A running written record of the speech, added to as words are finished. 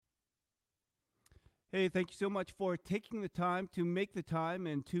Hey, thank you so much for taking the time to make the time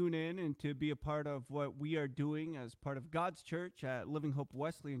and tune in and to be a part of what we are doing as part of God's church at Living Hope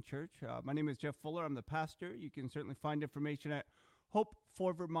Wesleyan Church. My name is Jeff Fuller. I'm the pastor. You can certainly find information at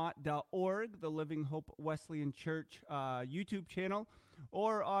hopeforvermont.org, the Living Hope Wesleyan Church YouTube channel,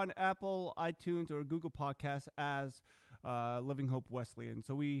 or on Apple, iTunes, or Google Podcasts as Living Hope Wesleyan.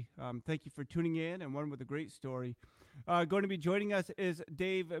 So we thank you for tuning in, and one with a great story. Going to be joining us is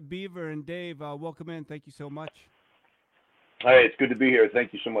Dave Beaver. And Dave, welcome in. Thank you so much. Hey, it's good to be here.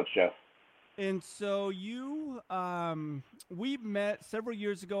 Thank you so much, Jeff. And so we met several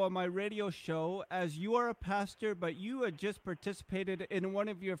years ago on my radio show as you are a pastor, but you had just participated in one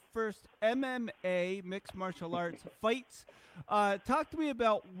of your first MMA, mixed martial arts fights. Talk to me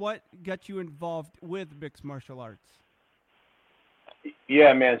about what got you involved with mixed martial arts.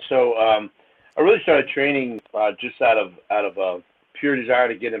 Yeah, man. So I really started training just out of pure desire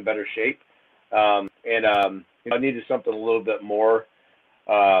to get in better shape, and I needed something a little bit more.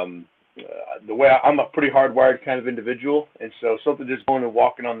 Um, the way I'm a pretty hardwired kind of individual, and so something just going and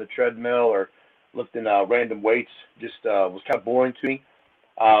walking on the treadmill or lifting random weights just was kind of boring to me.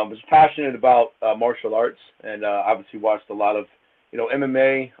 Was passionate about martial arts, and obviously watched a lot of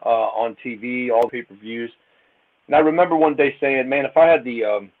MMA on TV, all the pay-per-views. And I remember one day saying, "Man, if I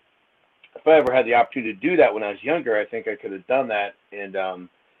ever had the opportunity to do that when I was younger, I think I could have done that." And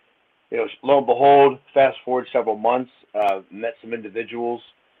lo and behold, fast forward several months, met some individuals,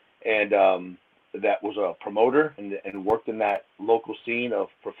 and that was a promoter and worked in that local scene of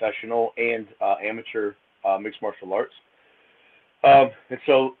professional and amateur mixed martial arts. And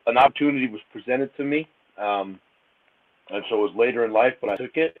so an opportunity was presented to me, and so it was later in life, but I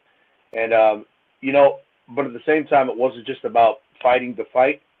took it. And but at the same time, it wasn't just about fighting to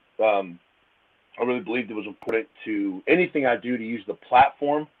fight. I really believed it was important to anything I do to use the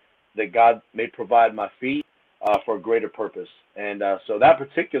platform that God may provide my feet for a greater purpose. And so that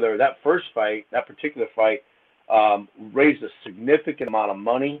particular fight raised a significant amount of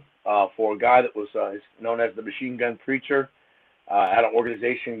money for a guy that was known as the Machine Gun Preacher. Had an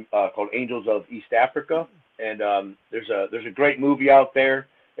organization called Angels of East Africa, and there's a great movie out there.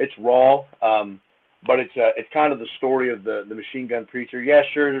 It's raw, but it's kind of the story of the Machine Gun Preacher. Yeah,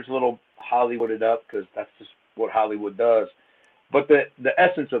 sure, there's a little Hollywooded up because that's just what Hollywood does. But the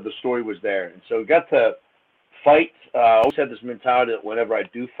essence of the story was there, and so got to fight. I always had this mentality that whenever I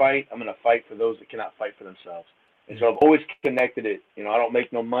do fight, I'm going to fight for those that cannot fight for themselves. And so I've always connected it. I don't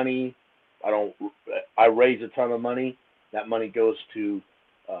make no money. I raise a ton of money. That money goes to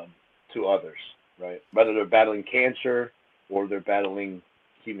others, right? Whether they're battling cancer or they're battling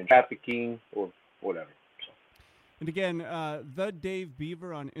human trafficking or whatever. So. And again, the Dave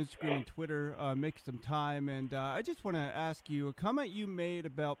Beaver on Instagram and Twitter, make some time. And I just want to ask you a comment you made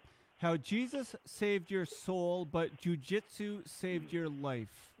about how Jesus saved your soul, but jujitsu saved your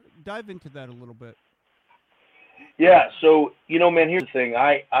life. Dive into that a little bit. Yeah. So man, here's the thing.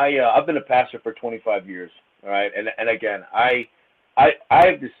 I've been a pastor for 25 years. All right, and again,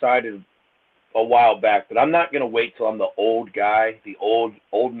 I've decided a while back that I'm not going to wait till I'm the old guy, the old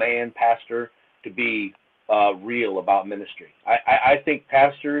man pastor, to be real about ministry. I think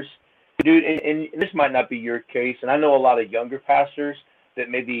pastors, dude, and this might not be your case, and I know a lot of younger pastors that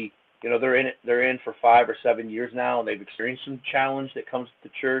maybe they're in for 5 or 7 years now, and they've experienced some challenge that comes to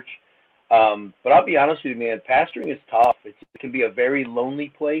church. But I'll be honest with you, man, pastoring is tough. It can be a very lonely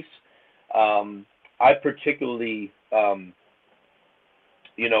place. I particularly, have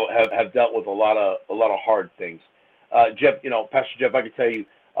dealt with a lot of hard things. Jeff, Pastor Jeff, I can tell you,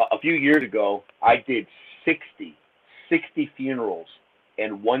 a few years ago, I did 60 funerals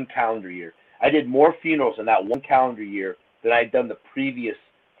in one calendar year. I did more funerals in that one calendar year than I'd done the previous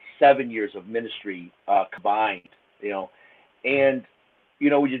 7 years of ministry combined. And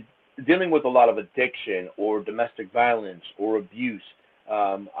when you're dealing with a lot of addiction or domestic violence or abuse.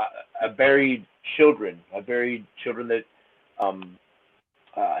 I buried children. I buried children that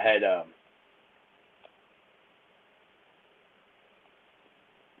had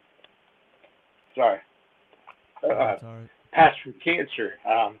sorry, That's all right. passed through cancer.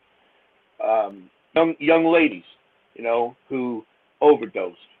 Young ladies, who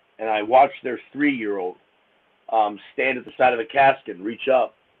overdosed, and I watched their 3-year-old stand at the side of a casket and reach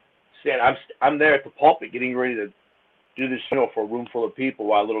up. I'm there at the pulpit getting ready to do this for a room full of people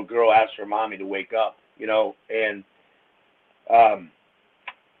while a little girl asks her mommy to wake up, and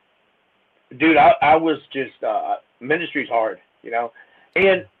dude, I was just ministry's hard,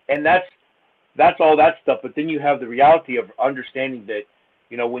 and that's all that stuff. But then you have the reality of understanding that,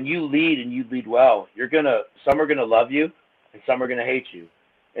 when you lead and you lead well, some are gonna love you and some are gonna hate you.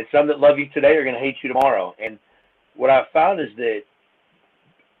 and some that love you today are going to hate you tomorrow. And what I've found is that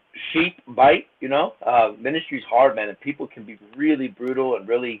sheep bite. Ministry's hard, man, and people can be really brutal and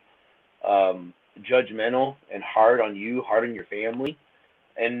really judgmental and hard on you, hard on your family.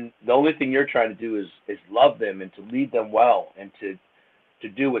 And the only thing you're trying to do is love them and to lead them well and to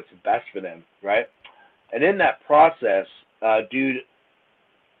do what's best for them, right? And in that process, dude,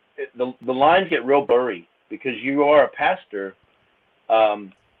 the lines get real blurry because you are a pastor,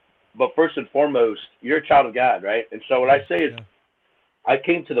 but first and foremost, you're a child of God, right? And so what I say is, I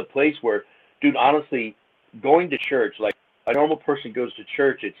came to the place where, dude, honestly, going to church, like a normal person goes to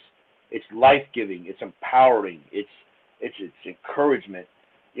church, it's life-giving, it's empowering, it's encouragement.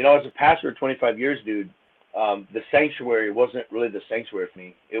 As a pastor of 25 years, dude, the sanctuary wasn't really the sanctuary for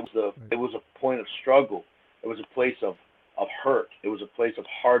me. It was a point of struggle. It was a place of hurt. It was a place of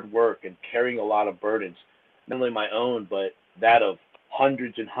hard work and carrying a lot of burdens, not only my own, but that of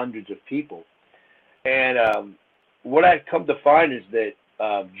hundreds and hundreds of people. And what I've come to find is that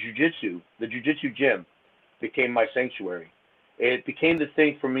the jiu-jitsu gym became my sanctuary. It became the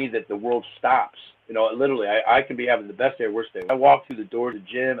thing for me that the world stops. Literally, I can be having the best day or worst day. When I walk through the door of the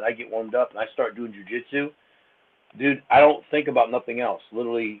gym and I get warmed up and I start doing jiu-jitsu, dude, I don't think about nothing else.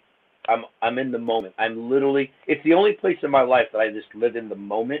 Literally, I'm in the moment. It's the only place in my life that I just live in the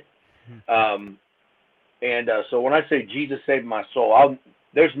moment. So when I say Jesus saved my soul,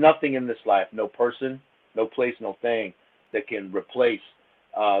 there's nothing in this life, no person, no place, no thing that can replace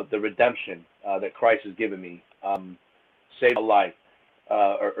the redemption that Christ has given me, save my life,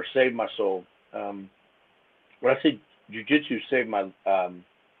 or save my soul. When I say jiu-jitsu saved my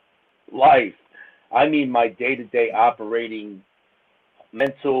life, I mean my day-to-day operating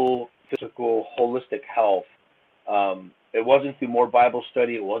mental, physical, holistic health. It wasn't through more Bible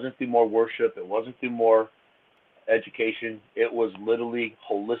study. It wasn't through more worship. It wasn't through more education. It was literally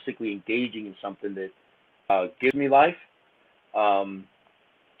holistically engaging in something that gives me life. And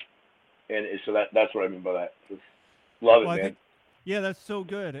so that's what I mean by that. Just love it, man. That's so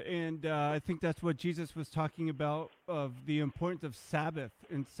good. And I think that's what Jesus was talking about, of the importance of Sabbath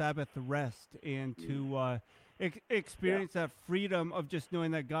and Sabbath rest, and to experience that freedom of just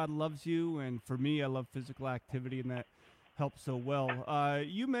knowing that God loves you. And for me, I love physical activity, and that helps so well.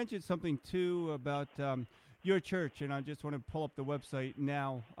 You mentioned something, too, about your church, and I just want to pull up the website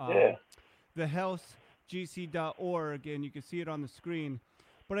now. thehousegc.org, and you can see it on the screen.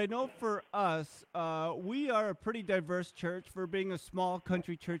 But I know for us, we are a pretty diverse church for being a small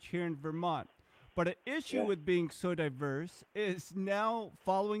country church here in Vermont. But an issue with being so diverse is now,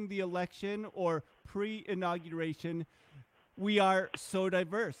 following the election or pre-inauguration, we are so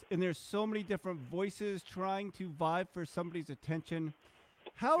diverse. And there's so many different voices trying to vie for somebody's attention.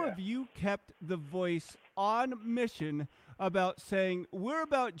 How have you kept the voice on mission about saying, we're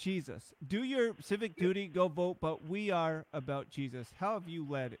about Jesus? Do your civic duty, go vote, but we are about Jesus. How have you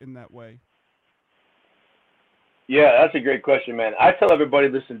led in that way? Yeah, that's a great question, man. I tell everybody,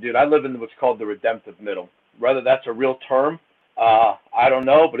 listen, dude, I live in what's called the redemptive middle. Whether that's a real term, I don't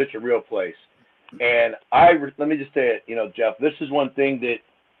know, but it's a real place. And let me just say it, Jeff, this is one thing that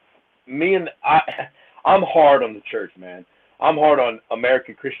I'm hard on the church, man. I'm hard on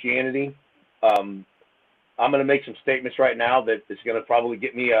American Christianity. I'm going to make some statements right now that is going to probably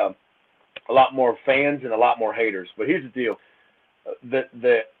get me a lot more fans and a lot more haters. But here's the deal.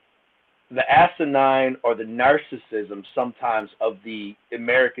 The asinine or the narcissism sometimes of the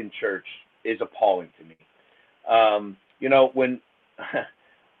American church is appalling to me. When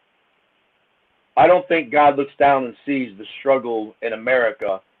I don't think God looks down and sees the struggle in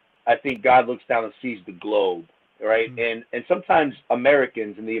America. I think God looks down and sees the globe, right? Mm-hmm. And sometimes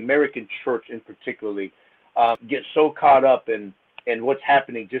Americans, and the American church in particularly, get so caught up in what's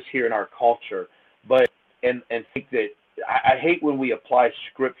happening just here in our culture, and think that I hate when we apply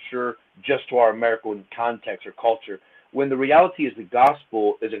scripture just to our American context or culture, when the reality is the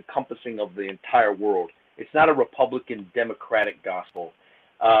gospel is encompassing of the entire world. It's not a Republican Democratic gospel.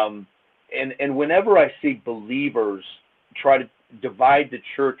 And whenever I see believers try to divide the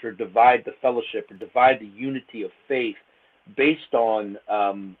church or divide the fellowship or divide the unity of faith based on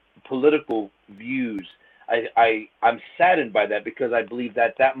political views, I'm saddened by that, because I believe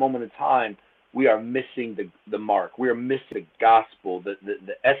that that moment in time, we are missing the mark. We are missing the gospel,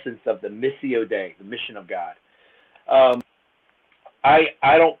 the essence of the Missio Dei, the mission of God.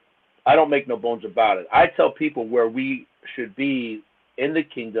 I don't make no bones about it. I tell people where we should be in the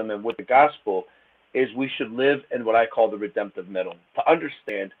kingdom and with the gospel is we should live in what I call the redemptive middle. To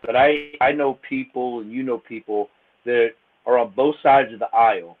understand that I know people, and you know people, that are on both sides of the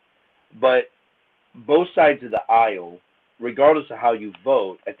aisle, but both sides of the aisle regardless of how you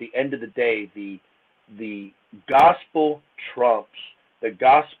vote, at the end of the day, the gospel trumps the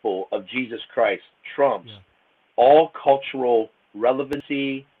gospel of Jesus Christ trumps Yeah. all cultural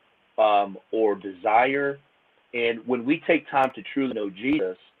relevancy or desire. And when we take time to truly know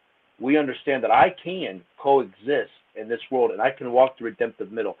Jesus, we understand that I can coexist in this world and I can walk the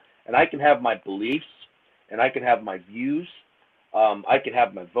redemptive middle and I can have my beliefs and I can have my views, I can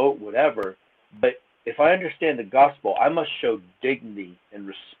have my vote, whatever. But if I understand the gospel, I must show dignity and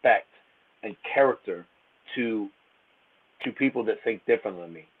respect and character to people that think differently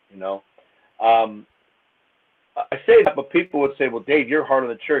than me. You know, I say that, but people would say, "Well, Dave, you're hard on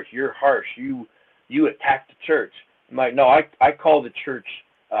the church. You're harsh. You attack the church." I'm like, no, I call the church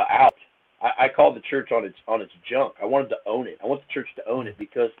out. I call the church on its junk. I want them to own it. I want the church to own it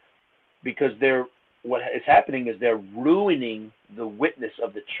because they're what is happening is they're ruining the witness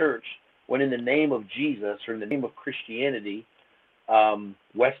of the church when in the name of Jesus or in the name of Christianity,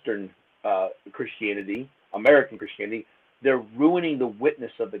 Western Christianity, American Christianity, they're ruining the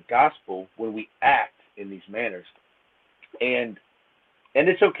witness of the gospel when we act in these manners. And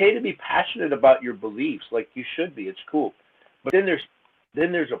it's okay to be passionate about your beliefs, like you should be. It's cool. But then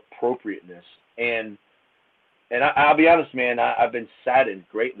there's appropriateness. And I'll be honest, man, I've been saddened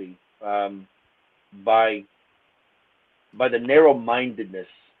greatly by the narrow-mindedness,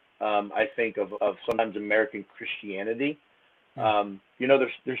 I think, of sometimes American Christianity. There's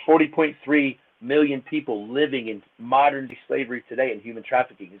 40.3 million people living in modern-day slavery today and human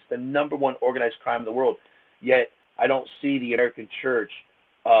trafficking. It's the number one organized crime in the world. Yet I don't see the American church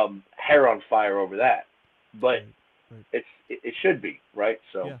hair on fire over that. But Right. it should be, right?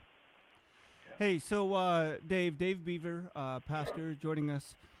 So. Yeah. Hey, so Dave Beaver, pastor, joining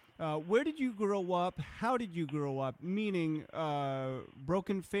us. Where did you grow up? How did you grow up? Meaning,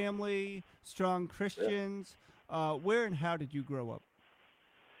 broken family, strong Christians. Where and how did you grow up?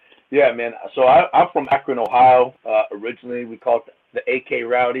 Yeah, man. So I'm from Akron, Ohio. Originally, we called it the AK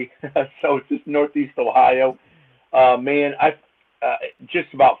Rowdy. So it's just northeast Ohio. Man, I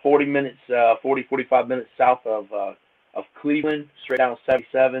just about 45 minutes south of Cleveland, straight down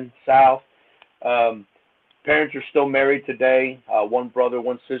 77 south. Parents are still married today. One brother,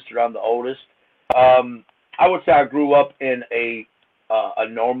 one sister. I'm the oldest. I would say I grew up in a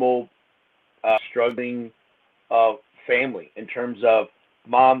normal, struggling family in terms of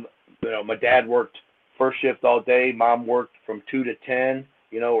mom. My dad worked first shift all day. Mom worked from 2 to 10,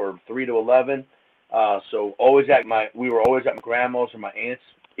 or 3 to 11. So we were always at my grandma's or my aunt's,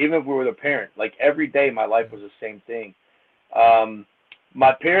 even if we were the parent. Like every day, my life was the same thing.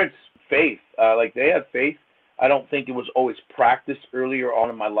 My parents' faith, they had faith. I don't think it was always practiced earlier on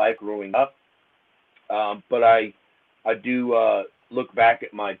in my life growing up. But I do look back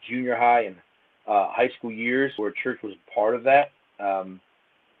at my junior high and high school years where church was part of that.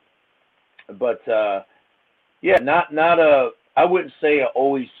 I wouldn't say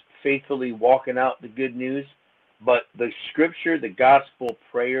always faithfully walking out the good news, but the scripture, the gospel,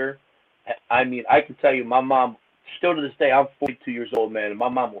 prayer. I mean, I can tell you, my mom, still to this day, I'm 42 years old, man, and my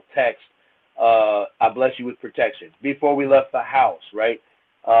mom will text, I bless you with protection before we left the house, right?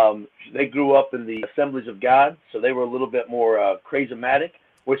 They grew up in the Assemblies of God, so they were a little bit more charismatic,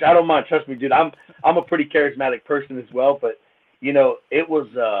 which I don't mind. Trust me, dude, I'm a pretty charismatic person as well, but it was,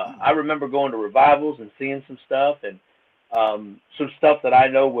 I remember going to revivals and seeing some stuff and some stuff that I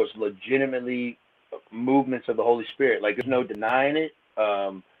know was legitimately movements of the Holy Spirit. Like, there's no denying it.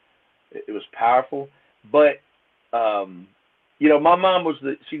 It was powerful. But, my mom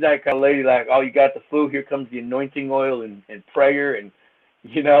she's that kind of lady, like, oh, you got the flu, here comes the anointing oil and prayer. And,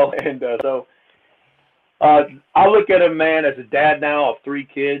 so I look at him, man, as a dad now of 3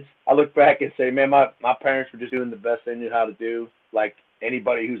 kids. I look back and say, man, my parents were just doing the best they knew how to do, like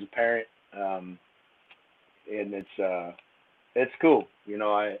anybody who's a parent. And it's cool.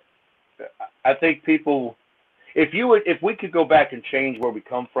 I think people, if we could go back and change where we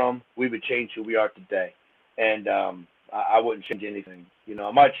come from, we would change who we are today. And I wouldn't change anything.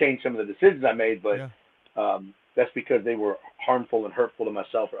 I might change some of the decisions I made, but that's because they were harmful and hurtful to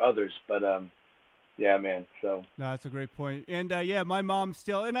myself or others. But yeah, man. So no, that's a great point. And my mom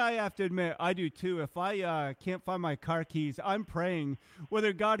still, and I have to admit, I do too. If I can't find my car keys, I'm praying,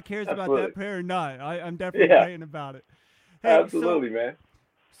 whether God cares about that prayer or not. I'm definitely praying about it. Hey, absolutely, man.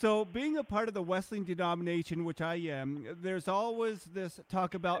 So being a part of the Wesleyan denomination, which I am, there's always this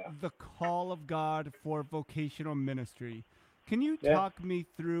talk about the call of God for vocational ministry. Can you talk me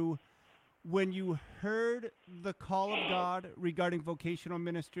through when you heard the call of God regarding vocational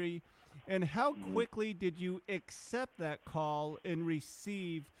ministry, and how quickly did you accept that call and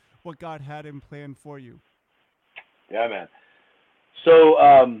receive what God had in plan for you? Yeah, man. So,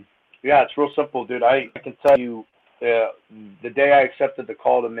 yeah, it's real simple, dude. I can tell you, the day I accepted the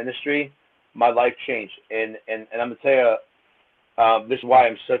call to ministry, my life changed. And I'm gonna tell you, this is why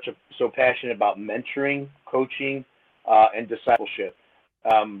I'm so passionate about mentoring, coaching, and discipleship.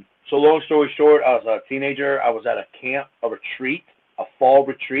 So long story short, I was a teenager. I was at a camp, a retreat, a fall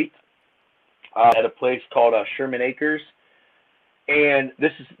retreat, at a place called Sherman Acres. And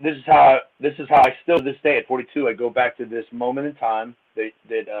this is how I still to this day at 42 I go back to this moment in time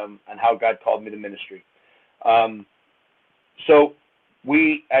and how God called me to ministry. Um, so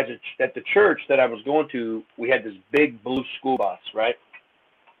we at the church that I was going to, we had this big blue school bus, right?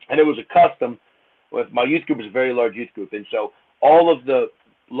 And it was a custom with my youth group was a very large youth group, and so all of the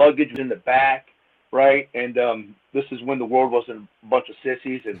luggage was in the back, right? And this is when the world wasn't a bunch of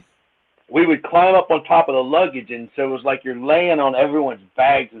sissies, and we would climb up on top of the luggage, and so it was like you're laying on everyone's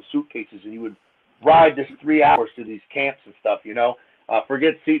bags and suitcases, and you would ride this 3 hours to these camps and stuff, you know.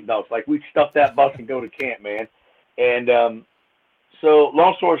 Forget seatbelts. Like, we'd stuff that bus and go to camp, man. And so,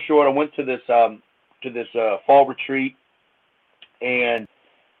 long story short, I went to this fall retreat, and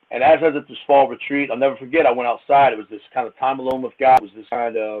as I was at this fall retreat, I'll never forget, I went outside. It was this kind of time alone with God. It was this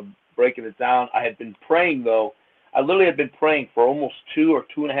kind of breaking it down. I had been praying, though. I literally had been praying for almost 2 or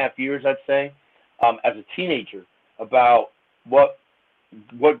 2.5 years, I'd say, as a teenager about what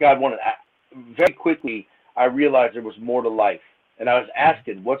God wanted. Very quickly, I realized there was more to life. And I was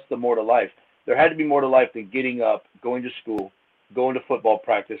asking, what's the more to life? There had to be more to life than getting up, going to school, going to football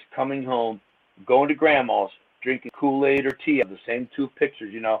practice, coming home, going to grandma's, drinking Kool-Aid or tea, the same two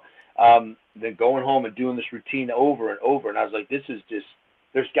pictures, you know, then going home and doing this routine over and over. And I was like,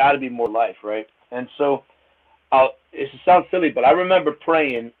 there's got to be more life, right? And so, it sounds silly, but I remember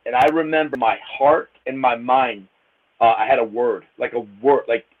praying, and I remember my heart and my mind. I had a word, like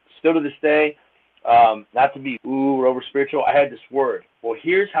still to this day, not to be or over spiritual. I had this word. Well,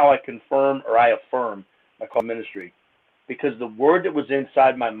 here's how I confirm or I affirm my call ministry, because the word that was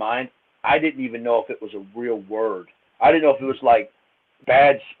inside my mind, I didn't even know if it was a real word. I didn't know if it was like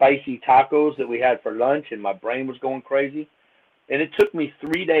bad spicy tacos that we had for lunch, and my brain was going crazy. And it took me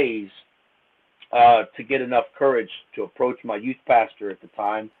 3 days to get enough courage to approach my youth pastor at the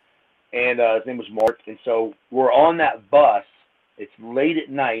time, and his name was Mark. And so we're on that bus. It's late at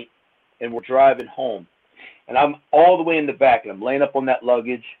night, and we're driving home. And I'm all the way in the back, and I'm laying up on that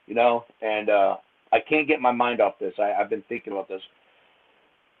luggage, you know, and I can't get my mind off this. I've been thinking about this.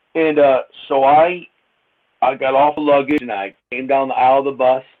 And so I got off the luggage, and I came down the aisle of the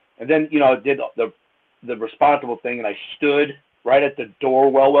bus, and then, you know, I did the responsible thing, and I stood right at the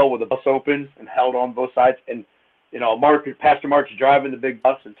door, well, where the bus opens, and held on both sides. And, you know, Pastor Mark's driving the big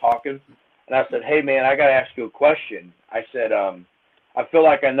bus and talking. And I said, hey, man, I got to ask you a question. I said, I feel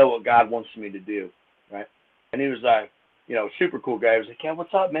like I know what God wants me to do, right? And he was like, you know, super cool guy. He was like, yeah,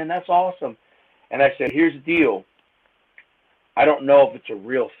 what's up, man? That's awesome. And I said, here's the deal. I don't know if it's a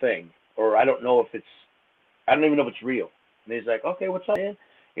real thing, or I don't even know if it's real. And he's like, okay, what's up, man?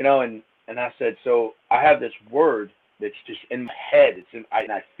 You know, and I said, so I have this word that's just in my head. And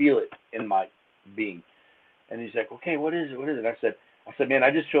I feel it in my being. And he's like, okay, what is it? What is it? I said, man,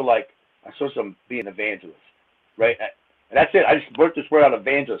 I just feel like I'm supposed to be an evangelist, right? And that's it. I just worked this word out,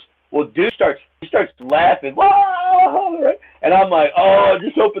 evangelist. Well, dude he starts laughing, whoa, right? And I'm like, oh,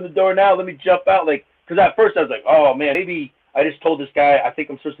 just open the door now. Let me jump out, like, because at first I was like, oh man, maybe I just told this guy I think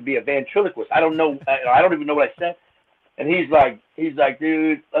I'm supposed to be a ventriloquist. I don't know. I don't even know what I said. And he's like,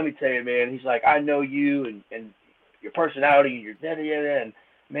 dude, let me tell you, man. He's like, I know you and your personality and your da-da-da-da, and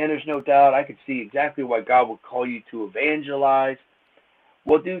man, there's no doubt I could see exactly why God would call you to evangelize.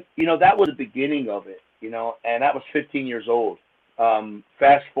 Well, dude, you know, that was the beginning of it, you know, and that was 15 years old.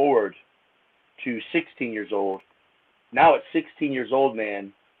 Fast forward to 16 years old. Now at 16 years old,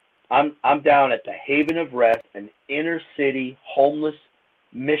 man, I'm down at the Haven of Rest, an inner city homeless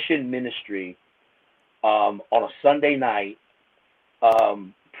mission ministry, on a Sunday night,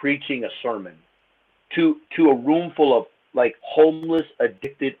 preaching a sermon to a room full of like homeless,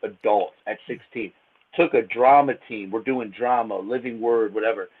 addicted adults at 16. Took a drama team. We're doing drama, living word,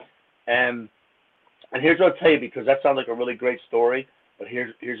 whatever. And here's what I'll tell you, because that sounds like a really great story, but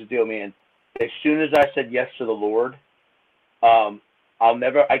here's the deal, man. As soon as I said yes to the Lord,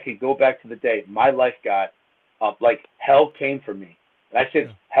 I could go back to the day my life got, like hell came for me. And I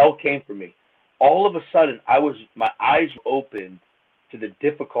said, hell came for me. All of a sudden, my eyes were open to the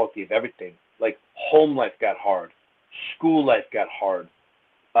difficulty of everything. Like home life got hard, school life got hard,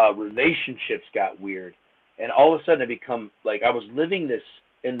 relationships got weird, and all of a sudden I become like I was living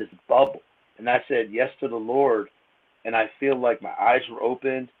in this bubble. And I said yes to the Lord, and I feel like my eyes were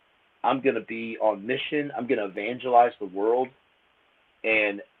opened, I'm going to be on mission. I'm going to evangelize the world.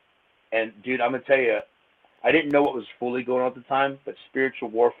 And dude, I'm going to tell you, I didn't know what was fully going on at the time, but spiritual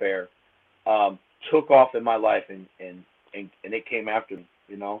warfare took off in my life, and it came after me,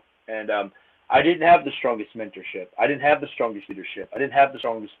 you know. And I didn't have the strongest mentorship. I didn't have the strongest leadership. I didn't have the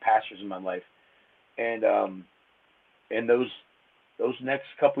strongest pastors in my life. And those next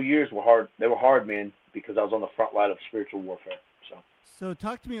couple years were hard. They were hard, man, because I was on the front line of spiritual warfare. So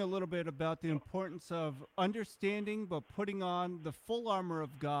talk to me a little bit about the importance of understanding but putting on the full armor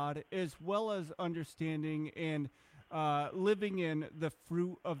of God, as well as understanding and living in the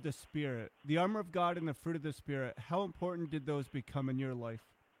fruit of the Spirit. The armor of God and the fruit of the Spirit, how important did those become in your life?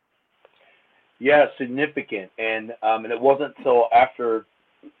 Yeah, significant. And it wasn't until after,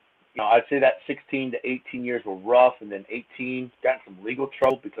 I'd say that 16 to 18 years were rough, and then 18 got in some legal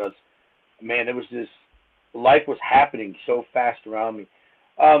trouble because, man, it was just, life was happening so fast around me.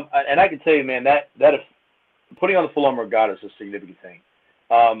 And I can tell you, man, that if putting on the full armor of God is a significant thing.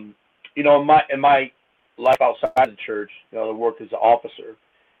 In my life outside the church, I worked as an officer,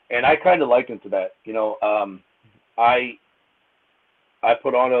 and I kind of likened to that. I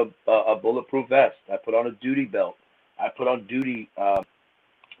put on a bulletproof vest. I put on a duty belt. I put on duty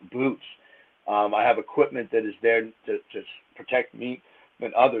boots. I have equipment that is there to protect me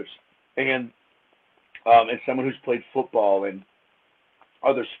and others. And someone who's played football and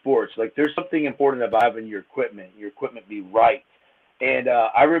other sports, like, there's something important about having your equipment be right. And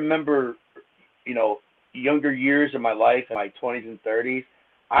I remember, younger years of my life, in my 20s and 30s,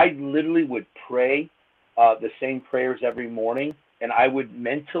 I literally would pray the same prayers every morning, and I would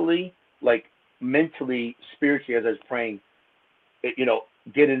mentally, spiritually, as I was praying,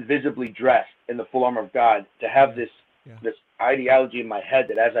 get invisibly dressed in the full armor of God, to have this ideology in my head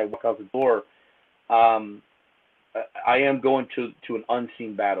that as I walk out the door, I am going to an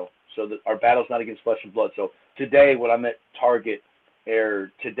unseen battle. So that our battle's not against flesh and blood. So today when I'm at Target,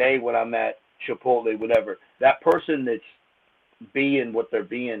 or today when I'm at Chipotle, whatever, that person that's being what they're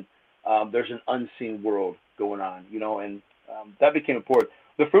being, there's an unseen world going on, and that became important.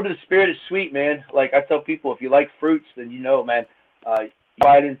 The fruit of the Spirit is sweet, man. Like I tell people, if you like fruits, then man, you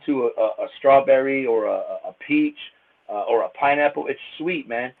bite into a strawberry or a peach, or a pineapple, it's sweet,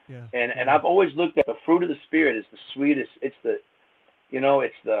 man. Yeah. And I've always looked at the fruit of the Spirit as the sweetest. It's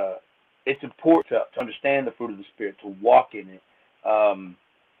important to understand the fruit of the Spirit, to walk in it.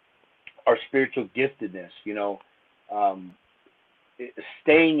 Our spiritual giftedness,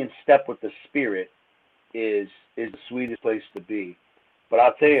 staying in step with the Spirit is the sweetest place to be. But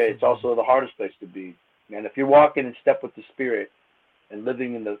I'll tell you, it's also the hardest place to be. And if you're walking in step with the Spirit and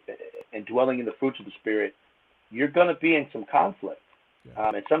living and dwelling in the fruits of the Spirit, you're going to be in some conflict.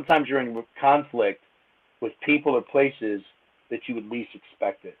 Yeah. And sometimes you're in conflict with people or places that you would least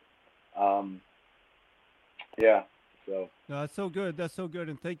expect it. So. No, that's so good. That's so good.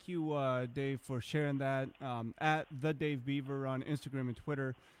 And thank you, Dave, for sharing that. At the Dave Beaver on Instagram and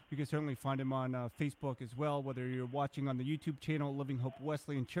Twitter. You can certainly find him on Facebook as well, whether you're watching on the YouTube channel, Living Hope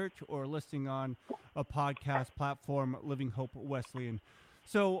Wesleyan Church, or listening on a podcast platform, Living Hope Wesleyan.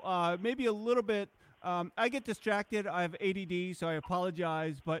 So maybe a little bit, I get distracted. I have ADD, so I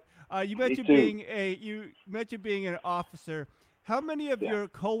apologize. But you mentioned being an officer. How many of your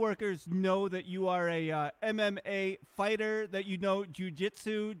coworkers know that you are a MMA fighter, that you know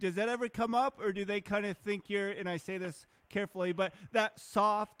jiu-jitsu? Does that ever come up, or do they kind of think you're, and I say this carefully, but that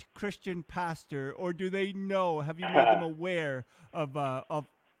soft Christian pastor, or do they know? Have you made them aware of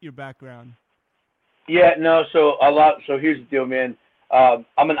your background? Yeah, no. So here's the deal, man. I'm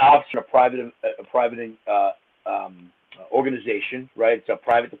an officer in a private organization, right? It's a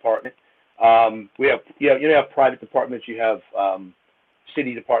private department. We have, you have private departments, you have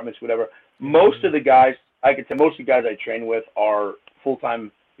city departments, whatever. Most of the guys, I train with are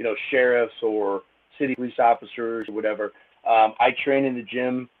full-time, sheriffs or city police officers or whatever. I train in the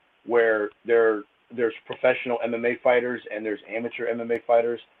gym where there's professional MMA fighters and there's amateur MMA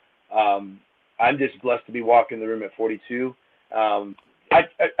fighters. I'm just blessed to be walking in the room at 42. I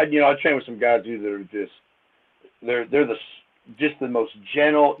train with some guys, dude, that are they're just the most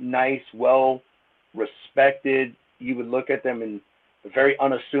gentle, nice, well respected. You would look at them and very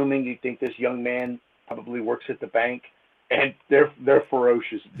unassuming. You think this young man probably works at the bank, and they're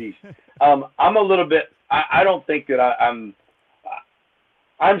ferocious beasts. I'm a little bit. I don't think that I'm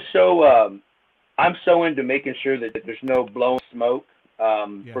so into making sure that there's no blowing smoke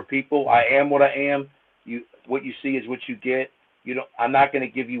for people. I am what I am. What you see is what you get. I'm not going to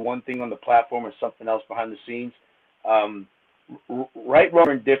give you one thing on the platform and something else behind the scenes. Right, wrong,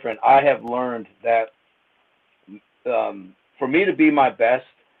 or indifferent, I have learned that for me to be my best,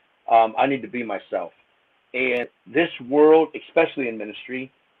 I need to be myself. And this world, especially in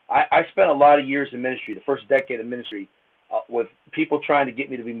ministry, I spent a lot of years in ministry, the first decade of ministry, with people trying to get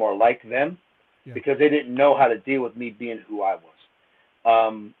me to be more like them Yeah. because they didn't know how to deal with me being who I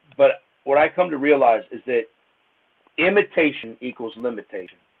was. But what I come to realize is that imitation equals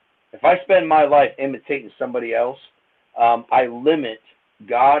limitation. If I spend my life imitating somebody else, I limit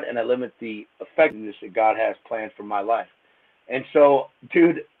God and I limit the effectiveness that God has planned for my life. And so,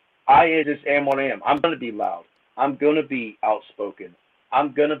 dude, I just am what I am. I'm going to be loud. I'm going to be outspoken.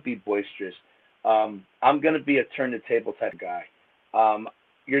 I'm going to be boisterous. I'm going to be a turn the table type of guy.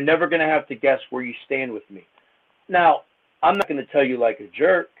 You're never going to have to guess where you stand with me. Now, I'm not going to tell you like a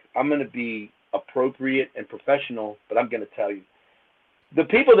jerk. I'm going to be appropriate and professional, but I'm going to tell you. The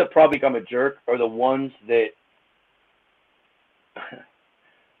people that probably become a jerk are the ones that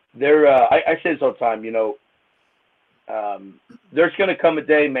they're, I say this all the time, you know, there's going to come a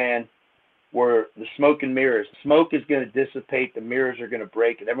day, man, where the smoke and mirrors, smoke is going to dissipate, the mirrors are going to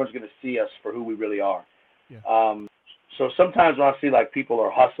break, and everyone's going to see us for who we really are. Yeah. So sometimes when I see like people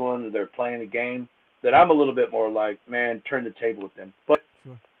are hustling or they're playing a game, that I'm a little bit more like, man, turn the table with them. But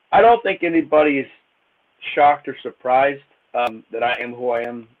Sure. I don't think anybody is shocked or surprised that I am who I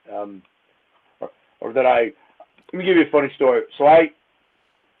am, or that let me give you a funny story. So I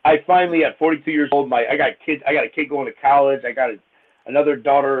finally, at 42 years old, I got a kid going to college. I got another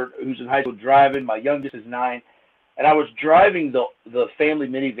daughter who's in high school driving. My youngest is 9. And I was driving the family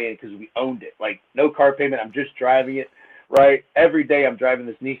minivan because we owned it. Like, no car payment. I'm just driving it, right? Every day I'm driving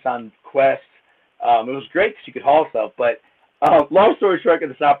this Nissan Quest. It was great because you could haul stuff. But long story short, I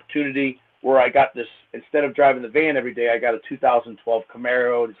got this opportunity where I got this, instead of driving the van every day, I got a 2012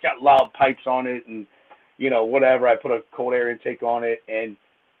 Camaro. It's got loud pipes on it and, you know, whatever. I put a cold air intake on it. And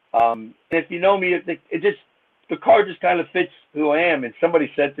if you know me, the car just kind of fits who I am. And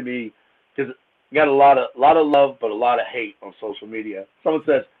somebody said to me, because I got a lot of love, but a lot of hate on social media. Someone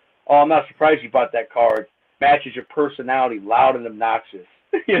says, "Oh, I'm not surprised you bought that car. It matches your personality, loud and obnoxious."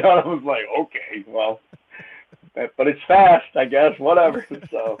 You know, and I was like, okay, well, but it's fast, I guess, whatever.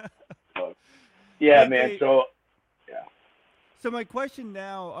 So, yeah, man. So, yeah. So my question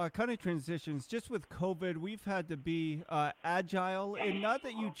now kind of transitions. Just with COVID, we've had to be agile, and not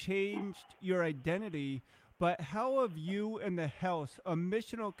that you changed your identity, but how have you and the house, a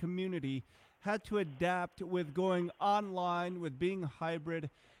missional community, had to adapt with going online, with being hybrid?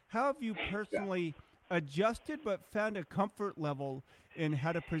 How have you personally adjusted but found a comfort level in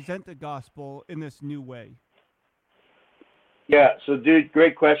how to present the gospel in this new way? Yeah, so dude,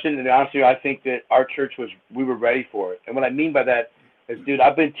 great question. And honestly, I think that our church we were ready for it. And what I mean by that is, dude,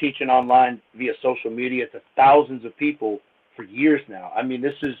 I've been teaching online via social media to thousands of people for years now. I mean,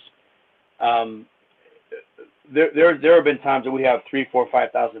 this is, there have been times that we have 3, 4,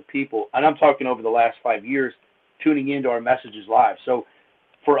 5,000 people, and I'm talking over the last 5 years, tuning into our messages live. So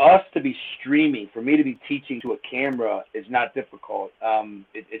for us to be streaming, for me to be teaching to a camera is not difficult.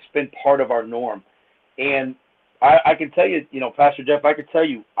 It's been part of our norm. And I can tell you, you know, Pastor Jeff, I could tell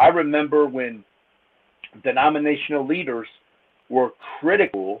you, I remember when denominational leaders were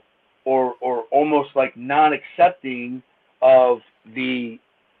critical or almost like non-accepting of the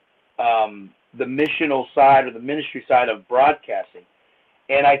missional side or the ministry side of broadcasting.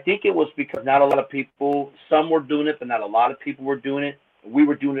 And I think it was because not a lot of people, some were doing it, but not a lot of people were doing it. We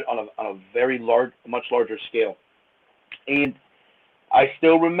were doing it on a very much larger scale. And I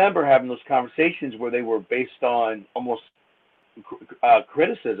still remember having those conversations where they were based on almost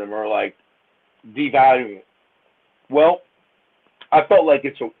criticism or like devaluing it. Well, I felt like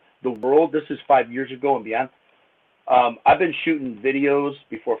the world, this is 5 years ago and beyond. I've been shooting videos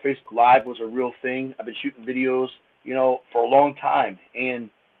before Facebook Live was a real thing. I've been shooting videos, you know, for a long time. And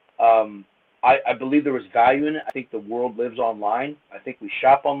I believe there was value in it. I think the world lives online. I think we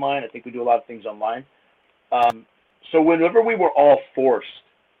shop online. I think we do a lot of things online. So whenever we were all forced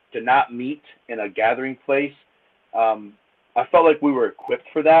to not meet in a gathering place, I felt like we were equipped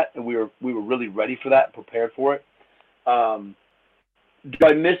for that, and we were really ready for that and prepared for it. Do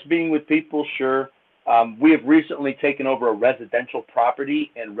I miss being with people? Sure. We have recently taken over a residential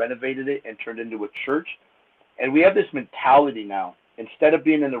property and renovated it and turned it into a church. And we have this mentality now. Instead of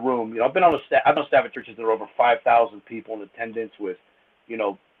being in the room, you know, I've been on staff at churches that are over 5,000 people in attendance with, you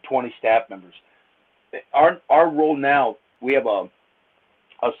know, 20 staff members. Our role now, we have a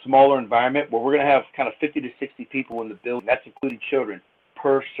smaller environment where we're going to have kind of 50 to 60 people in the building. That's including children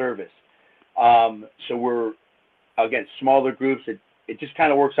per service. So we're, again, smaller groups. It just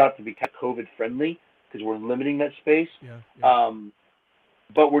kind of works out to be kind of COVID friendly because we're limiting that space. Yeah.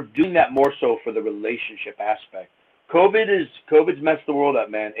 But we're doing that more so for the relationship aspect. COVID's messed the world up,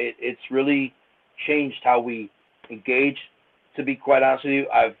 man. It's really changed how we engage. To be quite honest with you,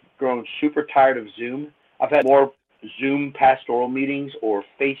 I've grown super tired of Zoom. I've had more Zoom pastoral meetings or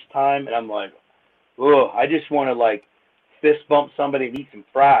FaceTime, and I'm like, oh, I just want to like fist bump somebody and eat some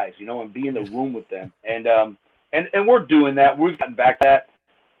fries, and be in the room with them. And we're doing that. We've gotten back to that.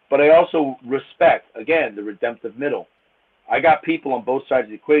 But I also respect, again, the redemptive middle. I got people on both sides of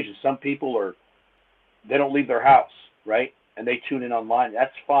the equation. Some people they don't leave their house, right? And they tune in online.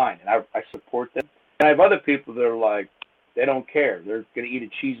 That's fine, and I support them. And I have other people that are like, they don't care. They're going to eat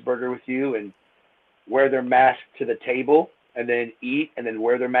a cheeseburger with you and wear their mask to the table, and then eat, and then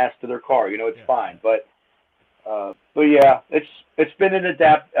wear their mask to their car. It's fine. But yeah, it's been an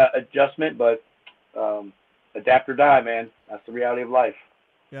adjustment, but adapt or die, man. That's the reality of life.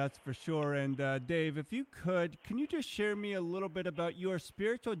 Yeah, that's for sure. And Dave, if you could, can you just share me a little bit about your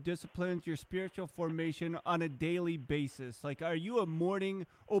spiritual disciplines, your spiritual formation on a daily basis? Like, are you a morning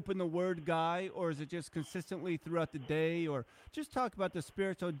open the word guy, or is it just consistently throughout the day? Or just talk about the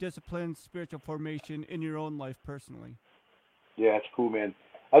spiritual disciplines, spiritual formation in your own life personally. Yeah, it's cool, man.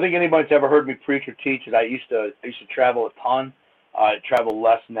 I think anybody's ever heard me preach or teach is I used to travel a ton. I travel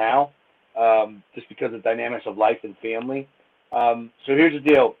less now, just because of dynamics of life and family. So here's the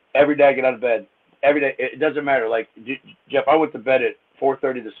deal. Every day I get out of bed. Every day. It doesn't matter. Like, Jeff, I went to bed at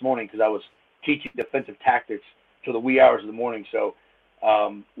 4:30 this morning because I was teaching defensive tactics till the wee hours of the morning. So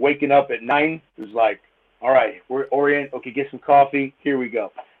waking up at 9 was like, all right, we're oriented. Okay, get some coffee. Here we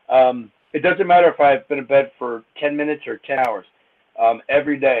go. It doesn't matter if I've been in bed for 10 minutes or 10 hours.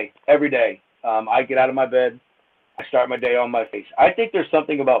 Every day, I get out of my bed. I start my day on my face. I think there's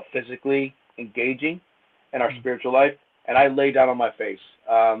something about physically engaging in our spiritual life, and I lay down on my face.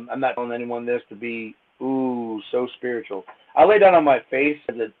 I'm not telling anyone this to be so spiritual. I lay down on my face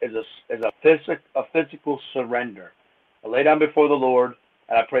as a physical surrender. I lay down before the Lord,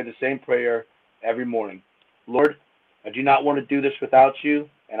 and I pray the same prayer every morning. Lord, I do not want to do this without you,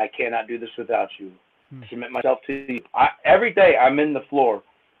 and I cannot do this without you. I submit myself to you. Every day I'm in the floor.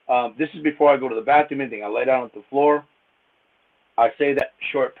 This is before I go to the bathroom, anything. I lay down at the floor. I say that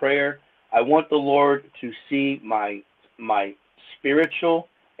short prayer. I want the Lord to see my spiritual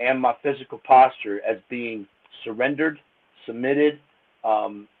and my physical posture as being surrendered, submitted,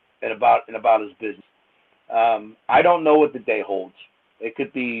 and about His business. I don't know what the day holds. It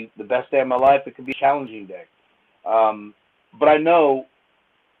could be the best day of my life. It could be a challenging day. But I know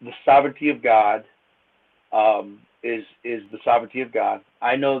the sovereignty of God is the sovereignty of God.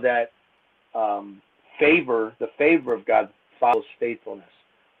 I know that the favor of God follows faithfulness,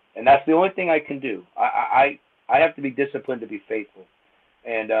 and that's the only thing I can do. I have to be disciplined to be faithful,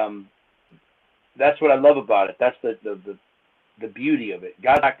 and that's what I love about it. That's the beauty of it.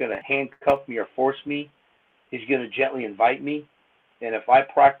 God's not going to handcuff me or force me. He's going to gently invite me, and if I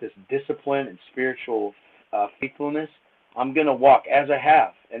practice discipline and spiritual faithfulness, I'm going to walk as I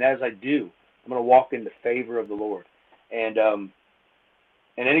have, and as I do, I'm going to walk in the favor of the Lord. And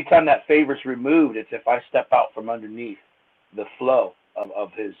anytime that favor is removed, it's if I step out from underneath the flow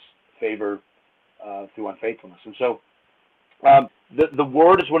of His favor through unfaithfulness. And so the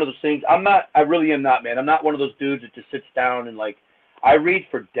Word is one of those things. I really am not, man. I'm not one of those dudes that just sits down and I read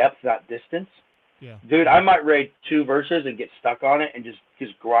for depth, not distance. Yeah. Dude, I might read 2 verses and get stuck on it and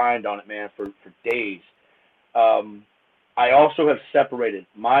just grind on it, man, for days. I also have separated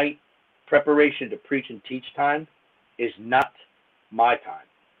my preparation to preach and teach time is not my time.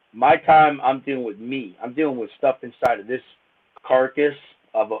 My time, I'm dealing with me. I'm dealing with stuff inside of this carcass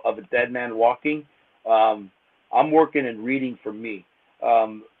of a dead man walking. I'm working and reading for me,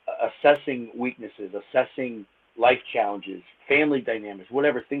 assessing weaknesses, assessing life challenges, family dynamics,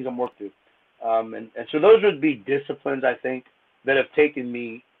 whatever things I'm working through. And so those would be disciplines, I think, that have taken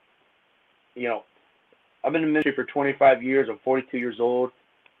me, I've been in ministry for 25 years. I'm 42 years old.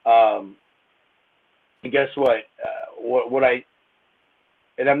 And guess what?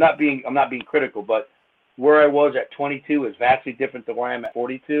 And I'm not being critical, but where I was at 22 is vastly different than where I am at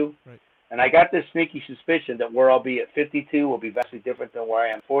 42. Right. And I got this sneaky suspicion that where I'll be at 52 will be vastly different than where I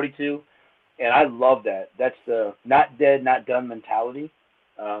am at 42. And I love that. That's the not dead, not done mentality.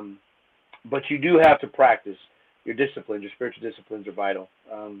 But you do have to practice your disciplines. Your spiritual disciplines are vital.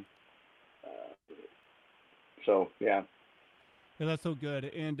 So, yeah. Yeah, that's so good.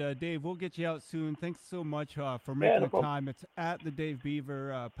 And Dave, we'll get you out soon. Thanks so much for making the time. It's at the Dave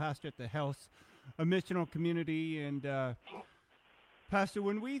Beaver, pastor at the House, a missional community. And Pastor,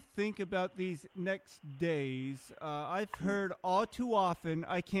 when we think about these next days, I've heard all too often,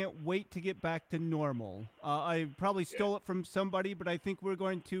 I can't wait to get back to normal. I probably stole it from somebody, but I think we're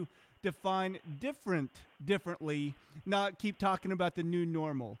going to define differently, not keep talking about the new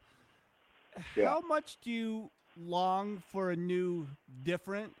normal. Yeah. How much do you long for a new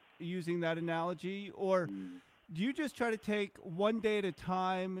different using that analogy, or Mm. do you just try to take one day at a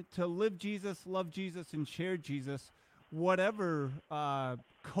time to live Jesus, love Jesus, and share Jesus, whatever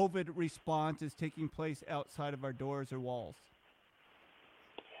COVID response is taking place outside of our doors or walls?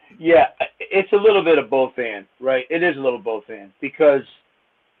 Yeah, it's a little bit of both and, right? It is a little both and because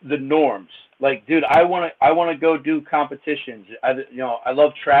the norms. Like, dude, I want to go do competitions. I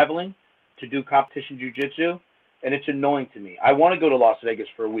love traveling to do competition jujitsu, and it's annoying to me. I want to go to Las Vegas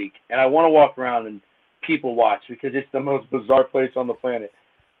for a week, and I want to walk around and people watch because it's the most bizarre place on the planet.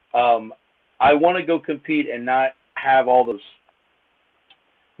 Um, I want to go compete and not have all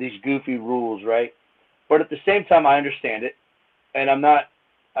these goofy rules, right? But at the same time, I understand it, and I'm not.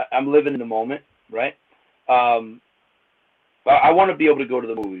 I'm living in the moment, right? Um, but I want to be able to go to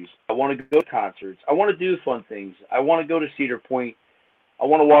the movies. I want to go to concerts. I want to do fun things. I want to go to Cedar Point. I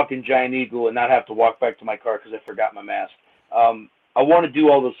want to walk in Giant Eagle and not have to walk back to my car because I forgot my mask. I want to do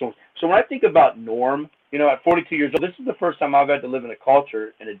all those things. So when I think about norm, at 42 years old, this is the first time I've had to live in a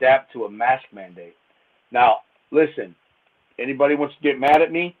culture and adapt to a mask mandate. Now, listen, anybody wants to get mad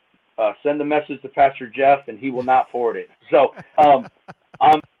at me, send a message to Pastor Jeff, and he will not forward it. So,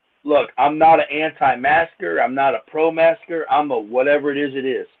 I'm look, I'm not an anti-masker. I'm not a pro-masker. I'm a whatever it is, it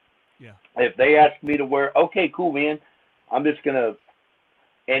is. Yeah. If they ask me to wear, okay, cool, man. I'm just gonna.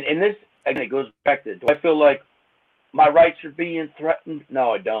 And this again, it goes back to: do I feel like my rights are being threatened?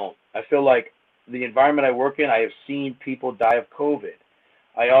 No, I don't. I feel like the environment I work in, I have seen people die of COVID.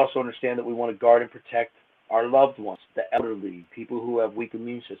 I also understand that we want to guard and protect our loved ones, the elderly, people who have weak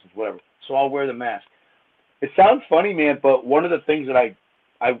immune systems, whatever. So I'll wear the mask. It sounds funny, man, but one of the things that I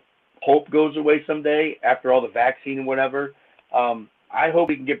hope goes away someday after all the vaccine and whatever, I hope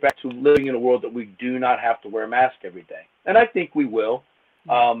we can get back to living in a world that we do not have to wear a mask every day. And I think we will.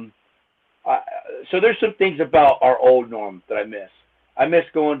 Um, so there's some things about our old norm that I miss. I miss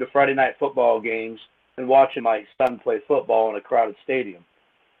going to Friday night football games and watching my son play football in a crowded stadium.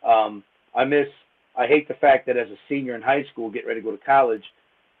 I hate the fact that as a senior in high school, getting ready to go to college,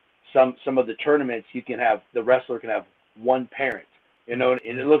 some of the tournaments the wrestler can have one parent, and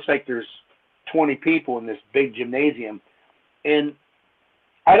it looks like there's 20 people in this big gymnasium, and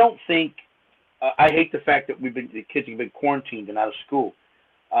I don't think I hate the fact that the kids have been quarantined and out of school.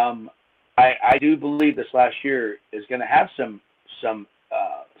 I do believe this last year is going to have some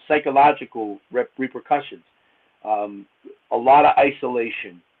psychological repercussions. A lot of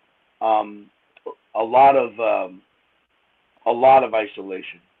isolation, a lot of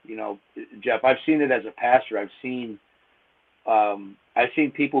isolation. Jeff, I've seen it as a pastor. I've seen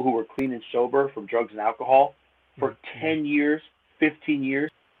people who were clean and sober from drugs and alcohol for 10 years, 15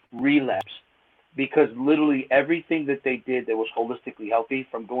 years, relapse because literally everything that they did that was holistically healthy,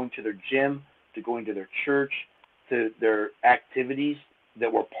 from going to their gym to going to their church to their activities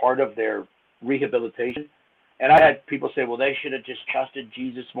that were part of their rehabilitation. And I had people say, well, they should have just trusted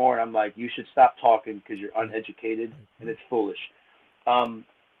Jesus more. And I'm like, you should stop talking because you're uneducated and it's foolish.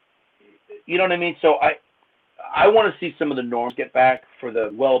 You know what I mean? So I want to see some of the norms get back for the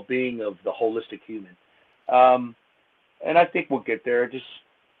well-being of the holistic human. And I think we'll get there. Just,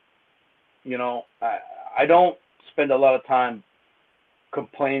 I don't spend a lot of time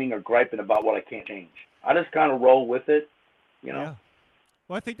complaining or griping about what I can't change. I just kind of roll with it, Yeah.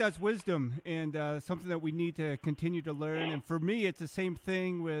 Well, I think that's wisdom and something that we need to continue to learn. And for me, it's the same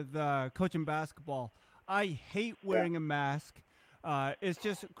thing with coaching basketball. I hate wearing a mask. It's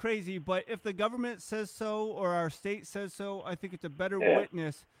just crazy. But if the government says so or our state says so, I think it's a better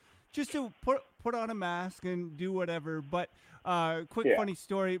witness just to put on a mask and do whatever. But quick funny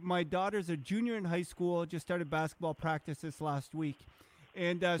story. My daughter's a junior in high school, just started basketball practice this last week.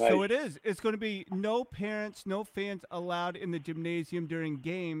 And Nice. so it is. It's going to be no parents, no fans allowed in the gymnasium during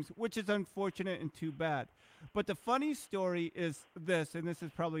games, which is unfortunate and too bad. But the funny story is this, and this is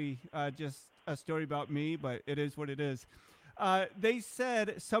probably just a story about me, but it is what it is. They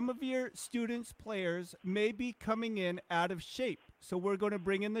said some of your students, players, may be coming in out of shape. So we're going to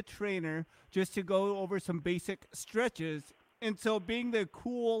bring in the trainer just to go over some basic stretches. And so being the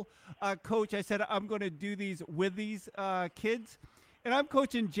cool coach, I said, I'm going to do these with these kids. And I'm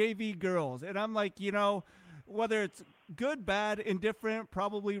coaching JV girls. And I'm like, whether it's good, bad, indifferent,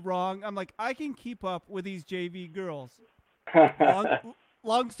 probably wrong, I'm like, I can keep up with these JV girls.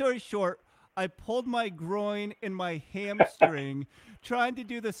 Long story short, I pulled my groin and my hamstring trying to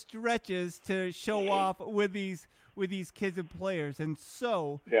do the stretches to show off with these kids and players. And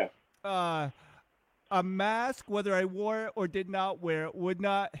so a mask, whether I wore it or did not wear it, would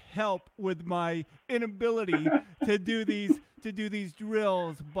not help with my inability to do these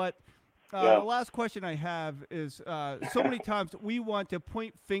drills. But Yeah. the last question I have is: so many times we want to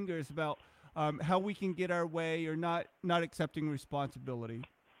point fingers about how we can get our way or not accepting responsibility.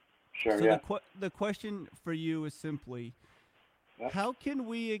 Sure. So Yeah. the question for you is simply: Yeah. how can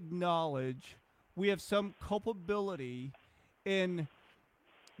we acknowledge we have some culpability in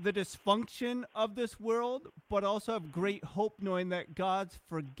the dysfunction of this world, but also have great hope knowing that God's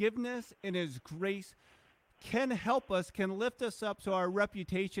forgiveness and His grace can help us, can lift us up, so our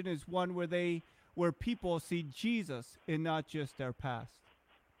reputation is one where people see Jesus and not just our past.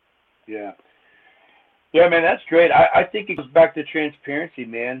 Yeah. Yeah, man, that's great. I think it goes back to transparency,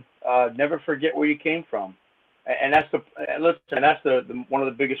 man. Never forget where you came from, and that's the one of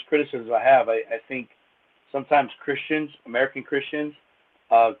the biggest criticisms I have. I think sometimes Christians, American Christians,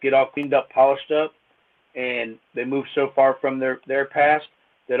 get all cleaned up, polished up, and they move so far from their past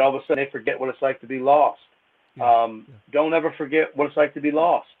that all of a sudden they forget what it's like to be lost. Yeah. Don't ever forget what it's like to be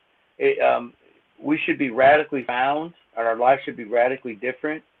lost. We should be radically found, and our life should be radically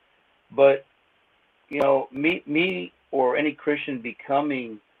different. But me or any Christian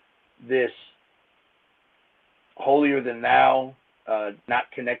becoming this holier than thou, not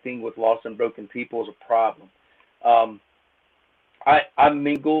connecting with lost and broken people is a problem. I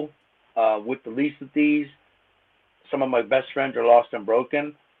mingle with the least of these. Some of my best friends are lost and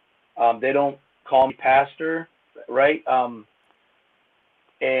broken. They don't call me pastor, right?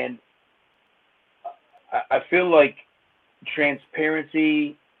 And I feel like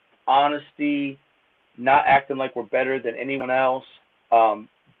transparency, honesty, not acting like we're better than anyone else,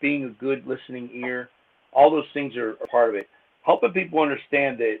 being a good listening ear, all those things are part of it. Helping people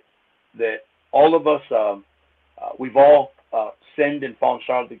understand that all of us, we've all sinned and fallen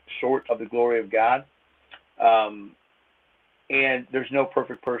short of the glory of God, and there's no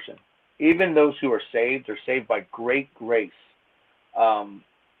perfect person. Even those who are saved by great grace.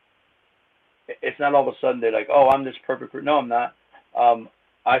 It's not all of a sudden they're like, oh, I'm this perfect person. No, I'm not.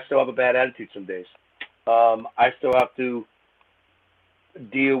 I still have a bad attitude some days. I still have to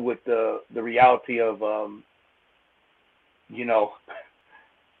deal with the reality of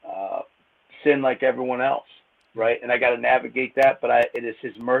sin like everyone else, right? And I got to navigate that. But it is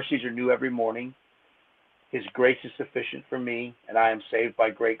His mercies are new every morning. His grace is sufficient for me, and I am saved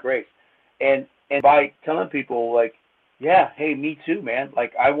by great grace. And by telling people like, yeah, hey, me too, man.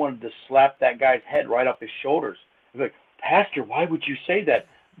 Like I wanted to slap that guy's head right off his shoulders. I was like, Pastor, why would you say that?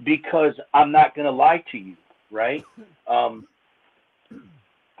 Because I'm not going to lie to you, right?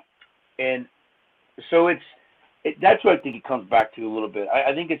 And so that's what I think it comes back to a little bit.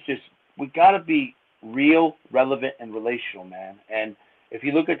 I think it's just we got to be real, relevant, and relational, man. And if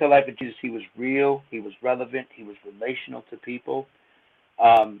you look at the life of Jesus, He was real, He was relevant, He was relational to people.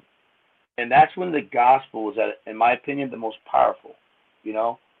 And that's when the gospel is, in my opinion, the most powerful.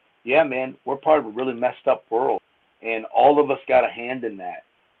 Yeah, man, we're part of a really messed up world, and all of us got a hand in that,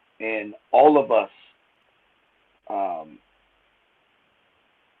 and all of us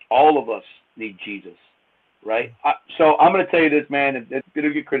need Jesus, right? So I'm going to tell you this, man. It's going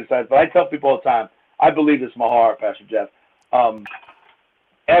to get criticized, but I tell people all the time. I believe this in my heart, Pastor Jeff.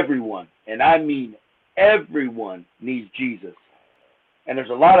 Everyone, and I mean everyone, needs Jesus. And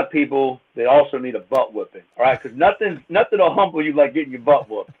there's a lot of people that also need a butt whipping, all right? Because nothing will humble you like getting your butt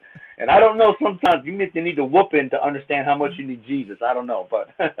whooped. And I don't know, sometimes you need a whooping to understand how much you need Jesus. I don't know,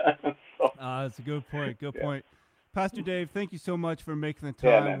 but that's a good point. Good point. Pastor Dave, thank you so much for making the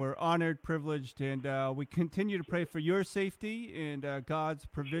Yeah, time. man. We're honored, privileged, and we continue to pray for your safety and God's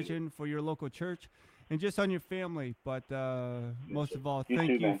provision for your local church and just on your family. But most of all, You thank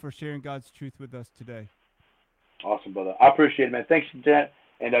too, you man. for sharing God's truth with us today. Awesome, brother. I appreciate it, man. Thanks for that.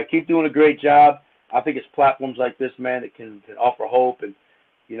 And keep doing a great job. I think it's platforms like this, man, that can offer hope. And,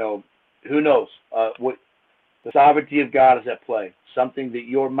 who knows what the sovereignty of God is at play. Something that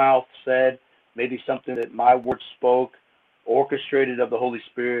your mouth said, maybe something that my words spoke, orchestrated of the Holy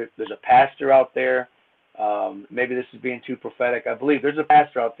Spirit. There's a pastor out there. Maybe this is being too prophetic. I believe there's a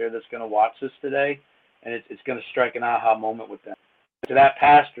pastor out there that's going to watch this today, and it's going to strike an aha moment with them. To that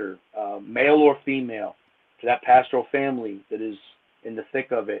pastor, male or female, to that pastoral family that is in the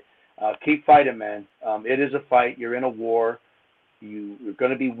thick of it, keep fighting, man. It is a fight. You're in a war. You're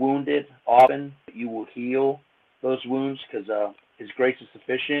going to be wounded often. You will heal those wounds because His grace is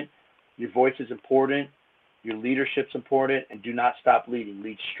sufficient. Your voice is important. Your leadership's important. And do not stop leading.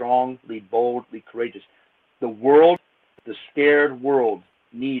 Lead strong, lead bold, lead courageous. The world, the scared world,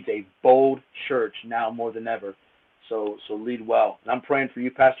 needs a bold church now more than ever. So lead well. And I'm praying for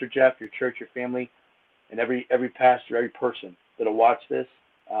you, Pastor Jeff, your church, your family. and every pastor, every person that'll watch this.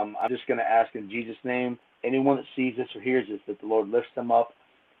 I'm just going to ask in Jesus' name, anyone that sees this or hears this, that the Lord lifts them up,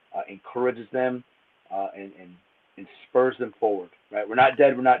 encourages them, and spurs them forward. Right? We're not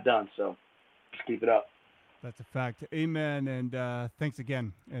dead. We're not done. So just keep it up. That's a fact. Amen. And thanks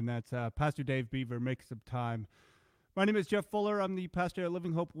again. And that's Pastor Dave Beaver. Make some time. My name is Jeff Fuller. I'm the pastor at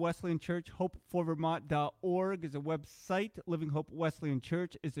Living Hope Wesleyan Church. HopeForVermont.org is a website. Living Hope Wesleyan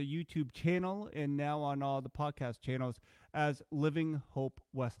Church is a YouTube channel, and now on all the podcast channels as Living Hope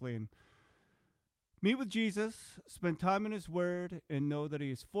Wesleyan. Meet with Jesus, spend time in his word, and know that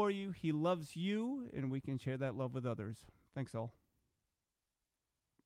he is for you. He loves you, and we can share that love with others. Thanks all.